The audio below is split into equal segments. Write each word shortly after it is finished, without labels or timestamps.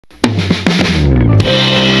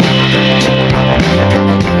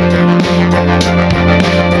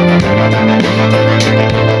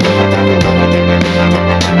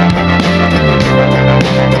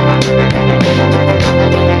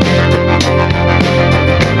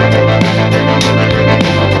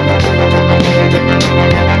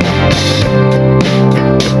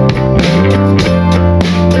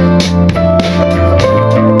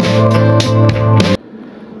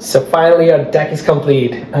finally our deck is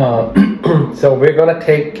complete. So I'm gonna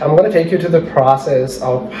take you to the process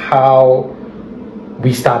of how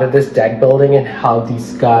we started this deck building and how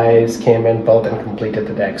these guys came and built and completed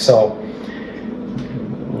the deck. So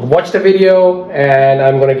watch the video and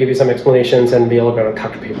I'm gonna give you some explanations, and we're gonna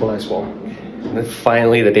talk to people as well. And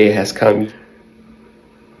finally the day has come.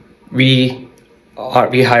 We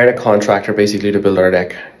hired a contractor basically to build our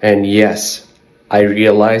deck, and yes, I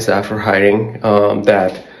realized after hiring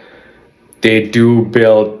that they do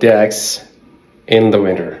build decks in the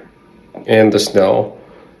winter, in the snow,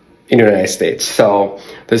 in the United States. So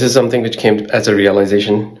this is something which came as a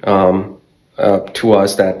realization to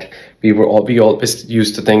us, that we always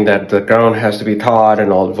used to think that the ground has to be thawed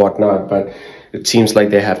and all whatnot, but it seems like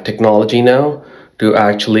they have technology now to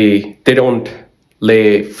actually, they don't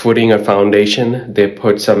lay footing or foundation, they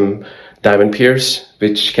put some diamond piers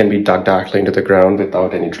which can be dug directly into the ground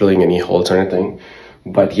without any drilling any holes or anything.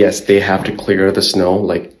 But yes, they have to clear the snow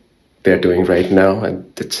like they're doing right now, and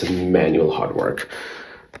it's a manual hard work.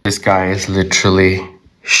 This guy is literally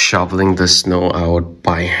shoveling the snow out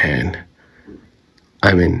by hand.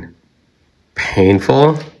 I mean,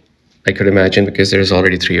 painful, I could imagine, because there's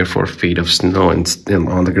already 3 or 4 feet of snow on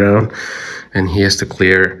the ground, and he has to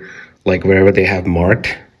clear like wherever they have marked.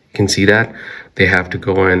 You can see that they have to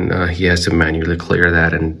go and he has to manually clear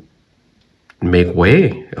that and make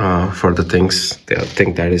way for the things. I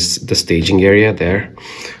think that is the staging area there.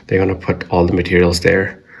 They're gonna put all the materials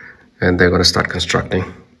there and they're gonna start constructing.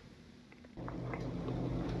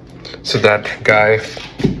 So that guy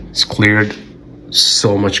has cleared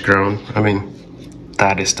so much ground. I mean,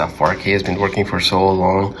 that is tough work. He has been working for so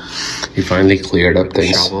long. He finally cleared up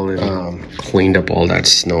things, cleaned up all that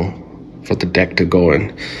snow for the deck to go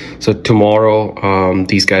in. So tomorrow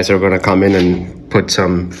these guys are going to come in and put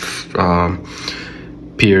some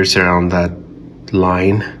piers around that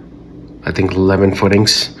line, I think 11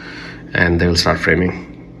 footings, and they'll start framing.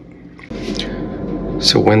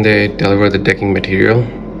 So when they deliver the decking material,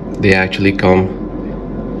 they actually come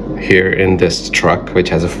here in this truck which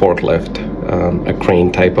has a forklift, a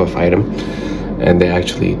crane type of item, and they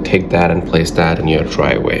actually take that and place that in your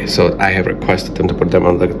driveway. So I have requested them to put them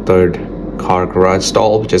on the 3rd car garage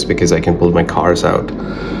stall just because I can pull my cars out,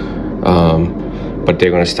 but they're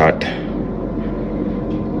going to start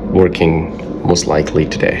working most likely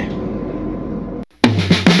today.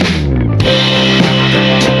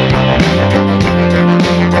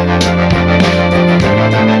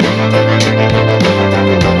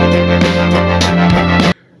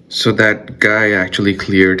 So that guy actually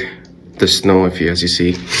cleared the snow, as you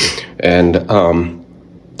see, and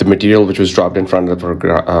the material which was dropped in front of our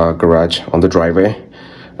garage on the driveway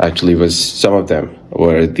actually was, some of them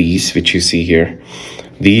were these which you see here.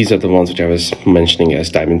 These are the ones which I was mentioning as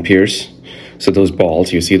diamond piers. So those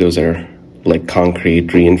balls you see, those are like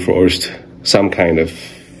concrete reinforced, some kind of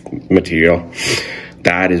material.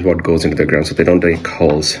 That is what goes into the ground, so they don't make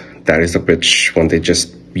holes. That is the which one they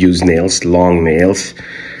just use nails, long nails,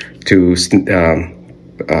 to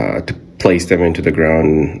place them into the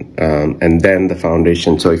ground, and then the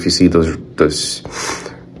foundation. So if you see those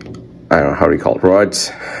I don't know how do you call it,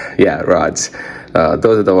 rods? Yeah, rods.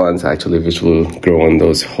 Those are the ones actually which will grow in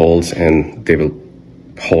those holes, and they will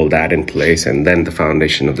hold that in place, and then the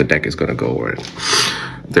foundation of the deck is going to go over it.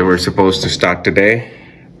 They were supposed to start today.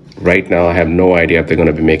 Right now I have no idea if they're going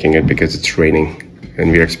to be making it because it's raining,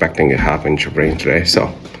 and we're expecting a ½ inch of rain today,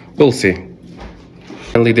 so we'll see.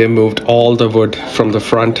 Finally, they moved all the wood from the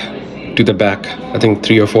front to the back. I think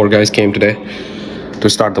 3 or 4 guys came today to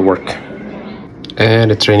start the work.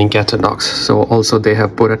 And it's raining cats and dogs. So also they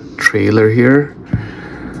have put a trailer here.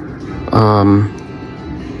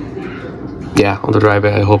 Yeah, on the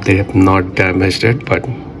driveway. I hope they have not damaged it, but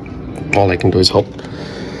all I can do is hope.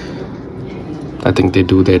 I think they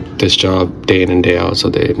do this job day in and day out, so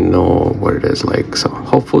they know what it is like. So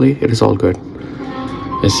hopefully it is all good.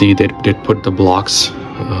 I see they did put the blocks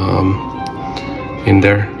in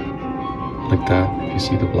there like that. You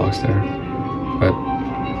see the blocks there, but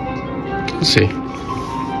we'll see.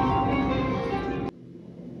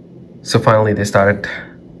 So finally they started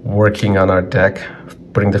working on our deck,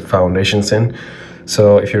 putting the foundations in.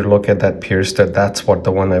 So if you look at that pier stud, that's what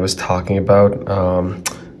the one I was talking about.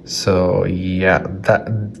 So yeah, that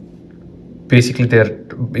basically they're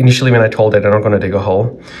initially, when I told they're not going to dig a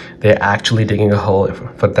hole, they're actually digging a hole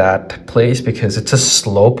for that place because it's a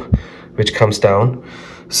slope which comes down.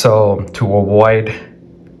 So to avoid,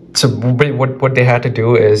 so what they had to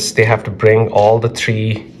do is they have to bring all the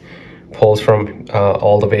 3 poles from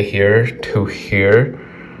all the way here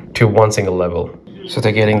to one single level. So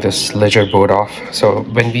they're getting this ledger board off. So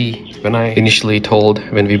when we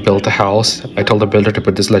built the house, I told the builder to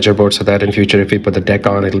put this ledger board so that in future if we put the deck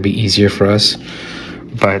on, it'll be easier for us.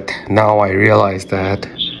 But now I realize that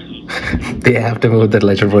they have to move the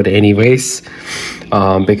ledger board anyways,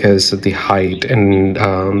 because of the height and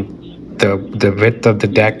the width of the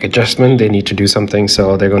deck adjustment. They need to do something,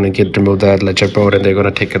 so they're going to remove that ledger board, and they're going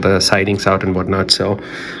to take the sidings out and whatnot. So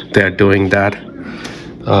they're doing that.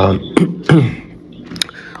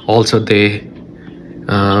 Also, they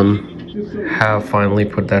have finally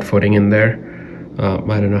put that footing in there.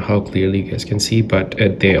 I don't know how clearly you guys can see, but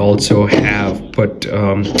they also have put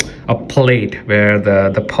a plate where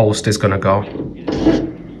the post is gonna go.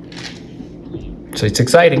 So it's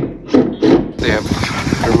exciting. They have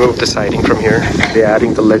removed the siding from here. They're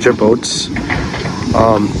adding the ledger boards.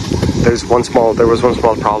 There was one small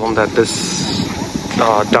problem that this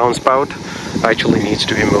downspout actually needs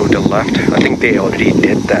to be moved and left. I think they already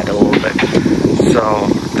did that a little bit. So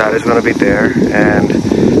that is going to be there, and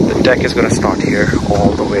the deck is going to start here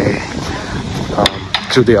all the way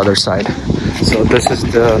to the other side. So this is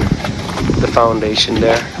the foundation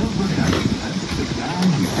there.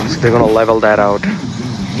 So they're going to level that out.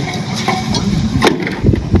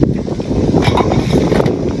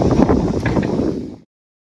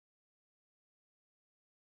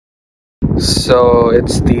 So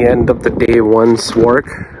it's the end of the day one's work,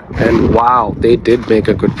 and wow, they did make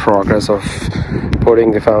a good progress of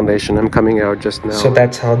putting the foundation. I'm coming out just now. So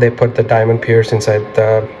that's how they put the diamond piers inside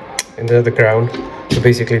into the ground. So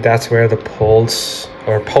basically that's where the poles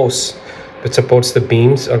or posts that supports the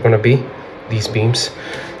beams are going to be, these beams.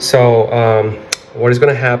 So what is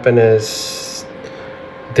going to happen is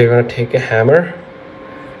they're going to take a hammer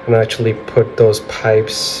and actually put those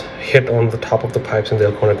pipes, hit on the top of the pipes, and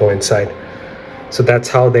they're going to go inside. So that's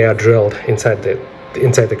how they are drilled inside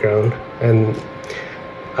the ground. And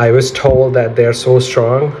I was told that they're so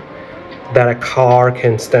strong that a car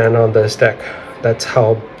can stand on this deck. That's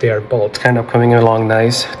how they are built. Kind of coming along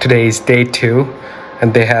nice. Today is day 2,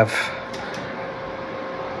 and they have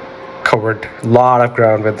covered a lot of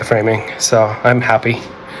ground with the framing. So I'm happy.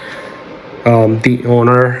 The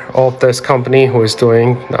owner of this company, who is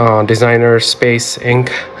doing Designer Space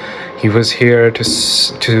Inc., he was here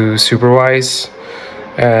to supervise,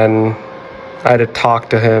 and I had to talk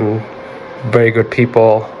to him. Very good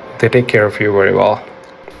people. They take care of you very well.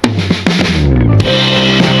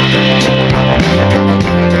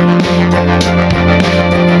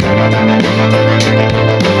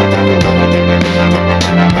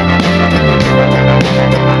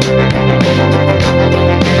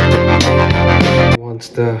 Once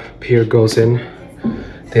the pier goes in,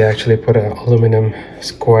 they actually put an aluminum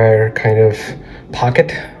square kind of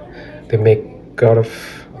pocket they make out of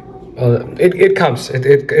it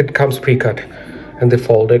comes pre-cut, and they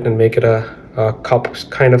fold it and make it a cup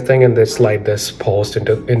kind of thing, and they slide this post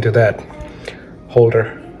into that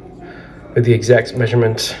holder with the exact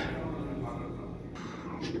measurements.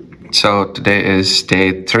 So today is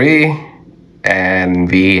day 3, and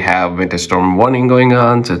we have winter storm warning going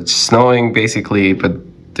on. So it's snowing basically, but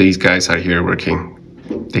these guys are here working.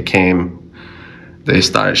 They came, they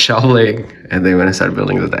started shoveling, and they went and started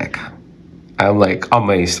building the deck. I'm like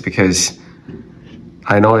amazed, because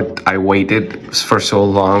I know I waited for so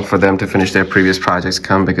long for them to finish their previous projects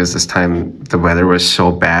because this time the weather was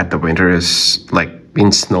so bad. The winter is like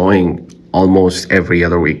been snowing almost every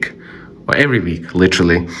other week, or every week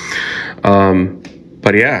literally.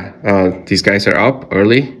 But yeah, these guys are up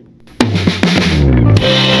early.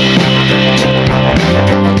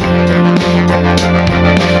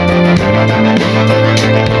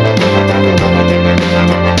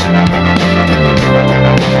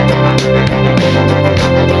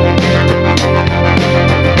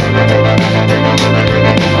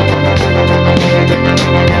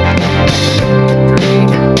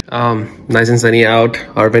 Nice and sunny out.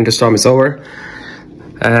 Our winter storm is over,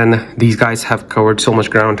 and these guys have covered so much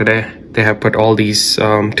ground today. They have put all these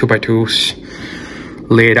 2x2s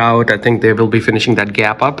laid out. I think they will be finishing that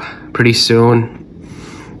gap up pretty soon.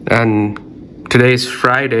 And today is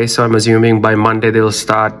Friday, so I'm assuming by Monday they'll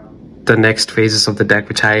start the next phases of the deck,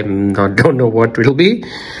 which I don't know what it will be,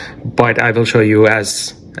 but I will show you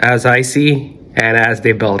as I see and as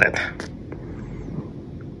they build it.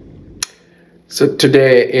 So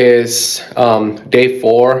today is day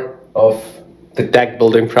 4 of the deck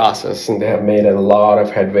building process, and they have made a lot of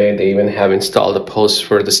headway. They even have installed the posts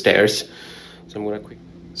for the stairs. So I'm gonna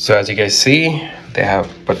So as you guys see, they have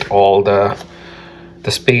put all the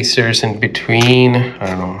spacers in between. I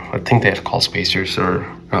don't know, I think they're called spacers, or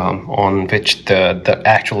on which the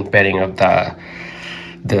actual bedding of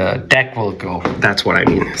the deck will go. That's what I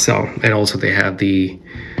mean. So, and also they have the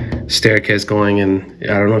staircase going, and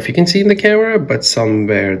I don't know if you can see in the camera, but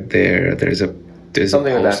somewhere there's a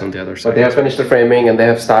something like that on the other side. But they have finished the framing and they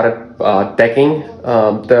have started decking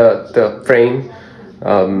the frame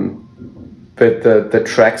with the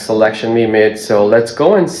track selection we made. So let's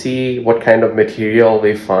go and see what kind of material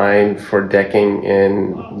we find for decking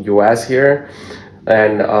in US here.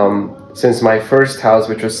 And since my first house,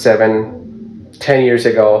 which was 10 years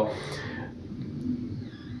ago,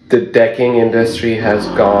 the decking industry has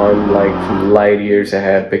gone like light years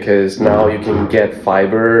ahead, because now you can get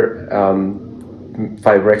FiberX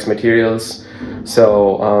materials.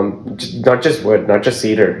 So not just wood, not just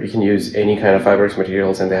cedar, you can use any kind of FiberX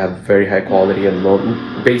materials, and they have very high quality and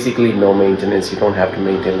basically no maintenance. You don't have to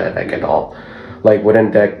maintain that deck at all. Like wooden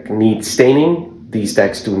deck needs staining, these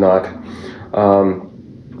decks do not.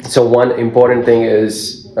 So one important thing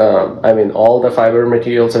is, I mean, all the fiber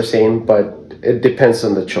materials are same, but it depends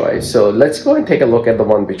on the choice. So let's go and take a look at the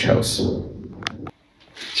one we chose.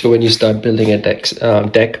 So when you start building a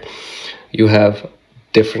deck, you have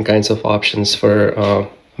different kinds of options for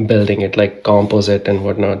building it, like composite and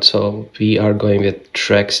whatnot. So we are going with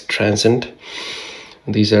Trex Transcend.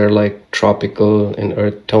 These are like tropical and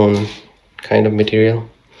earth tone kind of material.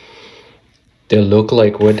 They look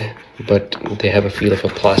like wood, but they have a feel of a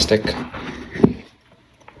plastic.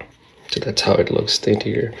 So that's how it looks, the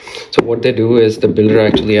interior. So what they do is the builder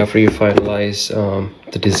actually, after you finalize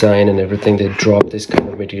the design and everything, they drop this kind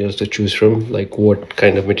of materials to choose from, like what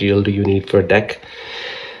kind of material do you need for a deck,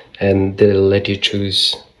 and they'll let you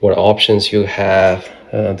choose what options you have.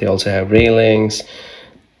 They also have railings.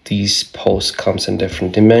 These posts comes in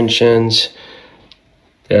different dimensions.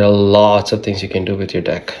 There are lots of things you can do with your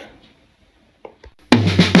deck.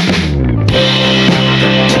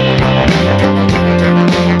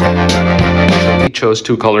 Chose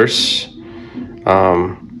two colors.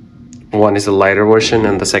 One is the lighter version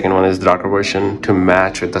and the second one is the darker version, to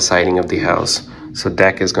match with the siding of the house. So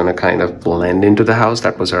deck is going to kind of blend into the house.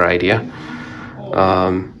 That was our idea.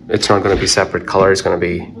 It's not going to be separate color, it's going to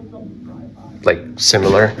be like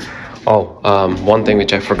similar. One thing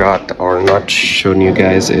which I forgot or not shown you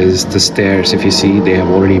guys is the stairs. If you see, they have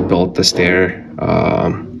already built the stair,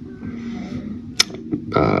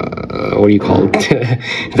 what do you call it?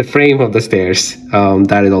 The frame of the stairs,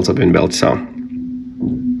 that has also been built. So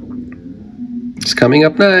it's coming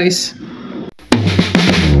up nice.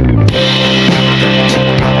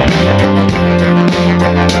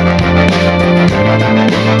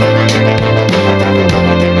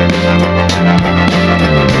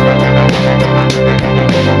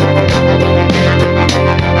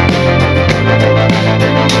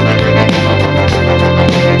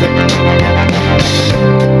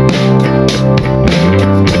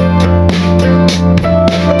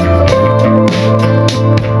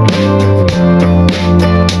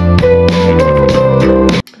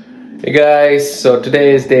 Hey guys, so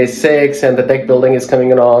today is day 6 and the deck building is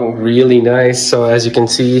coming along really nice. So as you can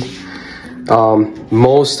see,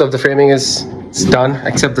 most of the framing is done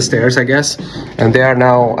except the stairs, I guess, and they are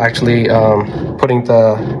now actually putting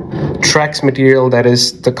the Trex material, that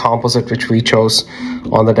is the composite which we chose,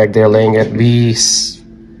 on the deck. They're laying it. We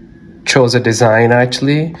chose a design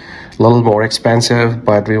actually a little more expensive,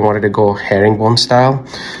 but we wanted to go herringbone style.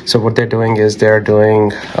 So what they're doing is they're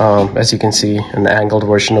doing, as you can see, an angled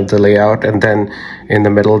version of the layout, and then in the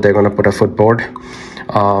middle they're going to put a footboard.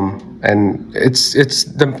 And it's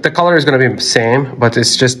the color is going to be the same, but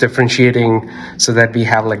it's just differentiating so that we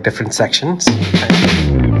have like different sections.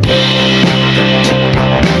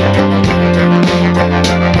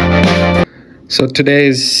 So today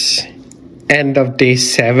is end of day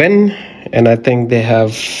 7, and I think they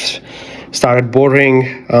have started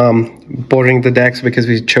boring the decks because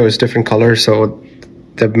we chose different colors. So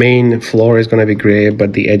the main floor is going to be gray,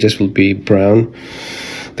 but the edges will be brown.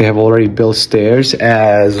 They have already built stairs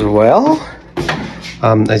as well.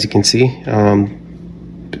 As you can see,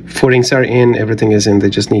 footings are in, everything is in. They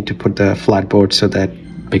just need to put the flat board so that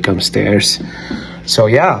becomes stairs. So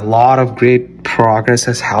yeah, a lot of great progress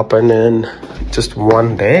has happened in just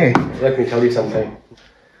one day. Let me tell you something.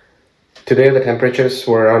 Today the temperatures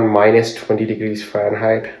were around minus 20 degrees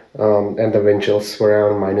Fahrenheit, and the wind chills were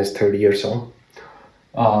around minus 30 or so.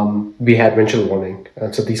 We had wind chill warning,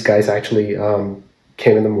 and so these guys actually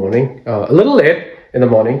came in the morning, a little late in the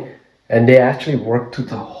morning, and they actually worked through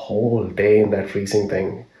the whole day in that freezing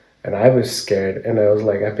thing. And I was scared, and I was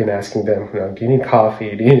like, I've been asking them, you know, do you need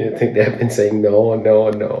coffee? Do you need anything? They've been saying no,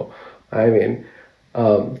 no, no. I mean,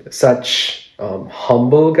 such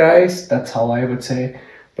humble guys, that's how I would say.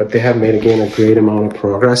 But they have made, again, a great amount of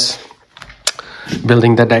progress.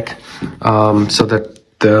 building the deck. So that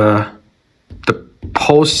the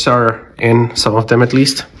posts are in, some of them at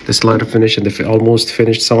least. They still have to finish, and they've almost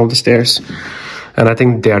finished some of the stairs. And I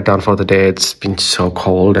think they are done for the day. It's been so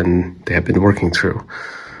cold, and they have been working through.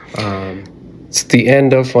 It's the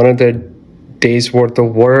end of one of the days worth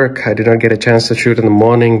of work. I did not get a chance to shoot in the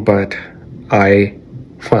morning, but I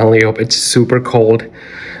finally hope it's super cold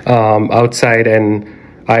outside, and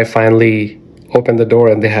I finally opened the door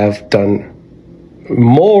and they have done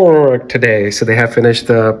more work today. So they have finished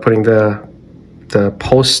putting the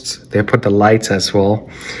posts. They put the lights as well.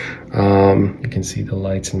 You can see the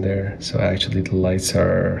lights in there. So actually the lights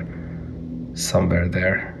are somewhere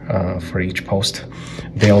there for each post.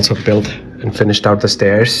 They also built and finished out the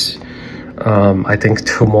stairs. I think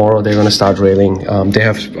tomorrow they're going to start railing. They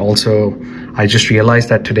have also, I just realized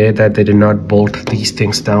that today that they did not bolt these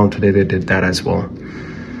things down. Today they did that as well.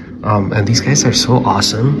 And these guys are so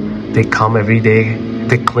awesome. They come every day,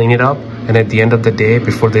 they clean it up, and at the end of the day,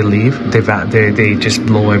 before they leave, they just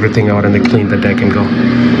blow everything out and they clean the deck and go.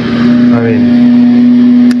 I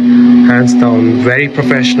mean, hands down, very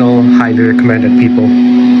professional, highly recommended people.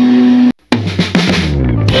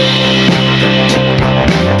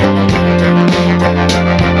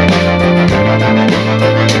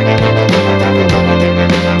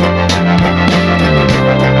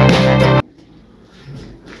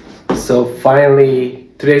 So finally,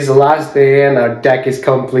 today's the last day and our deck is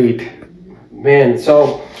complete. Man,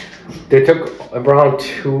 so they took around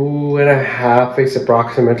 2.5 weeks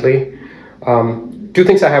approximately. Two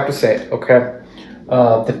things I have to say, okay?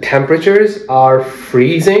 The temperatures are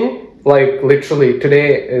freezing. Like literally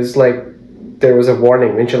today is like, there was a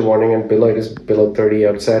warning, wind chill warning, and below it is below 30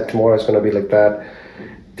 outside. Tomorrow it's gonna be like that.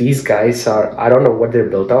 These guys are, I don't know what they're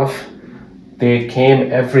built of. They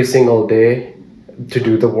came every single day to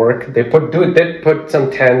do the work. They did put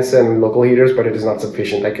some tents and local heaters, but it is not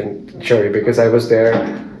sufficient, I can assure you, because I was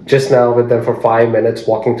there just now with them for 5 minutes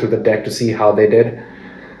walking through the deck to see how they did.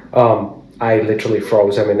 I literally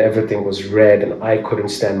froze. I mean, everything was red and I couldn't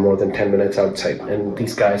stand more than 10 minutes outside. And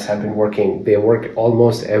these guys have been working. They work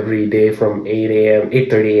almost every day from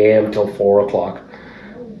 8:30 a.m. till 4 o'clock.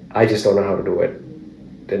 I just don't know how to do it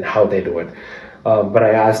and how they do it. But I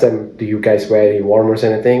asked them, do you guys wear any warmers or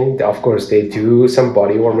anything? Of course, they do some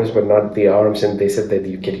body warmers, but not the arms. And they said that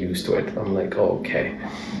you get used to it. I'm like, oh, okay.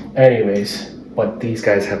 Anyways, but these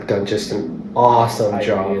guys have done just an awesome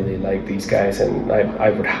job. I really like these guys, and I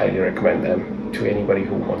would highly recommend them to anybody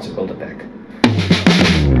who wants to build a deck.